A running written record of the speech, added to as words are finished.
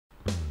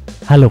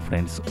Hello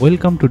friends,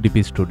 welcome to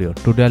DP Studio.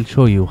 Today I'll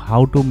show you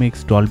how to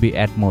mix Dolby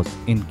Atmos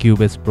in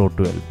Cubase Pro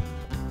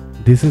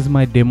 12. This is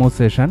my demo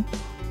session.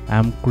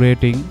 I'm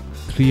creating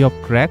 3 of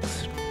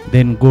tracks,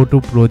 then go to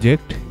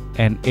project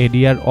and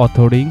ADR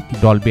authoring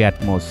Dolby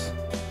Atmos.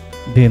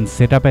 Then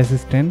setup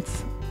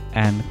assistance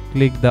and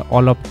click the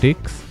all of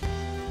ticks.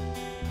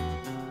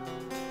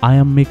 I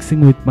am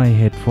mixing with my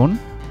headphone.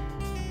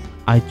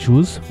 I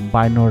choose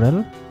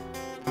binaural.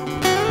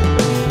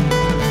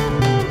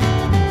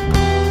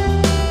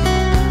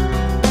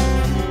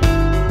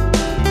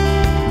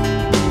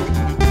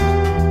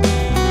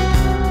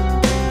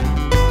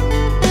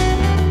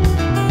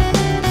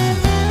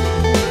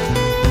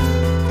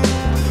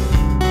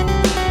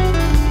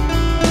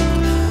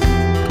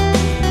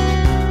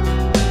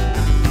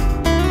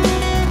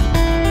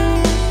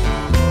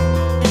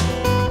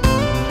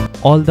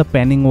 All the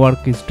panning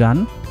work is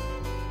done.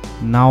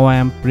 Now I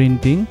am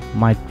printing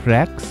my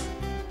tracks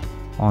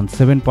on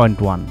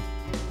 7.1.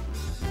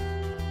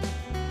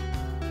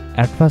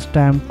 At first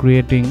I am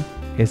creating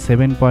a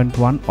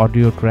 7.1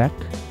 audio track.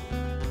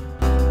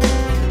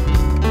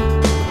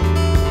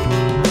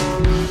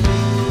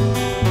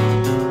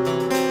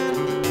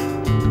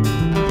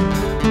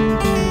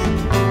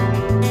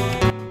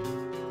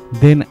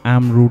 Then I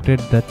am routed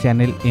the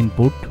channel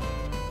input.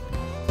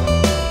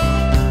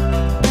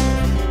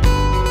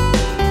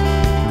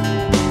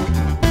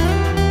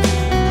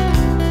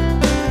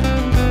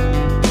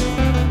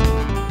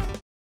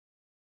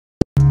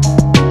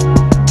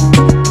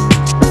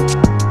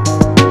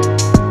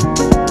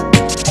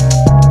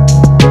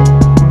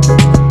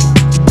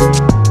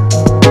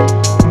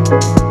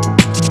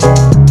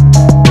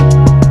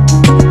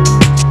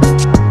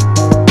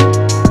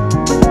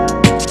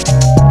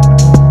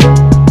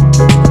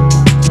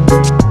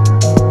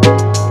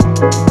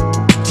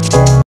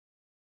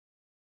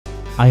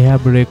 I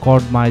have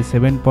recorded my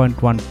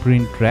 7.1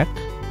 print track.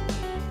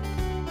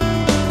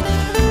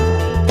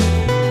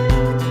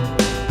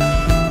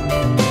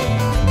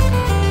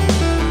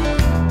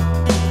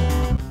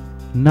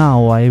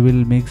 Now I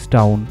will mix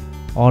down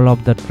all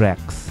of the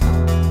tracks.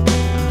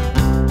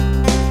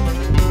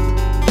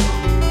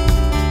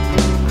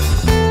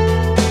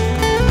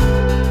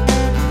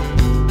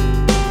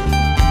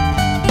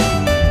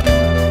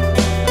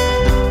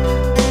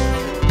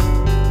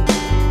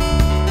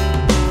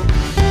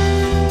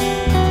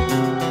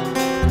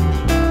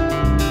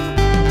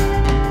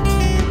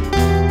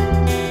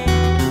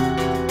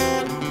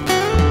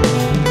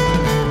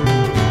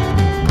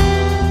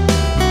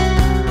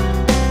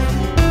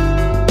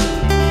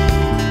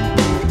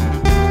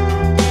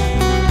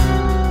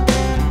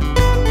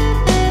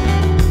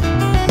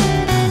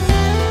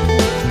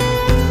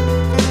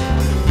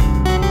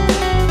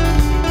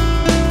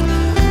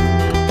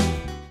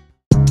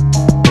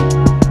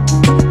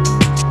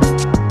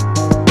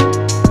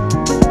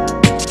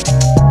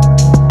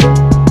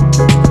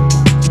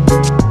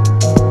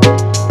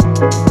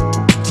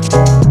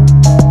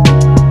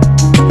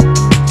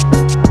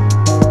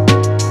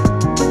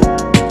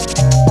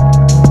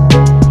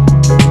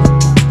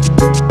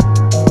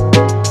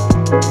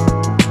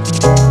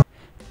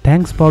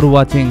 Thanks for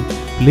watching.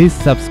 Please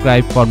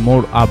subscribe for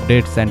more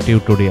updates and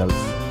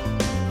tutorials.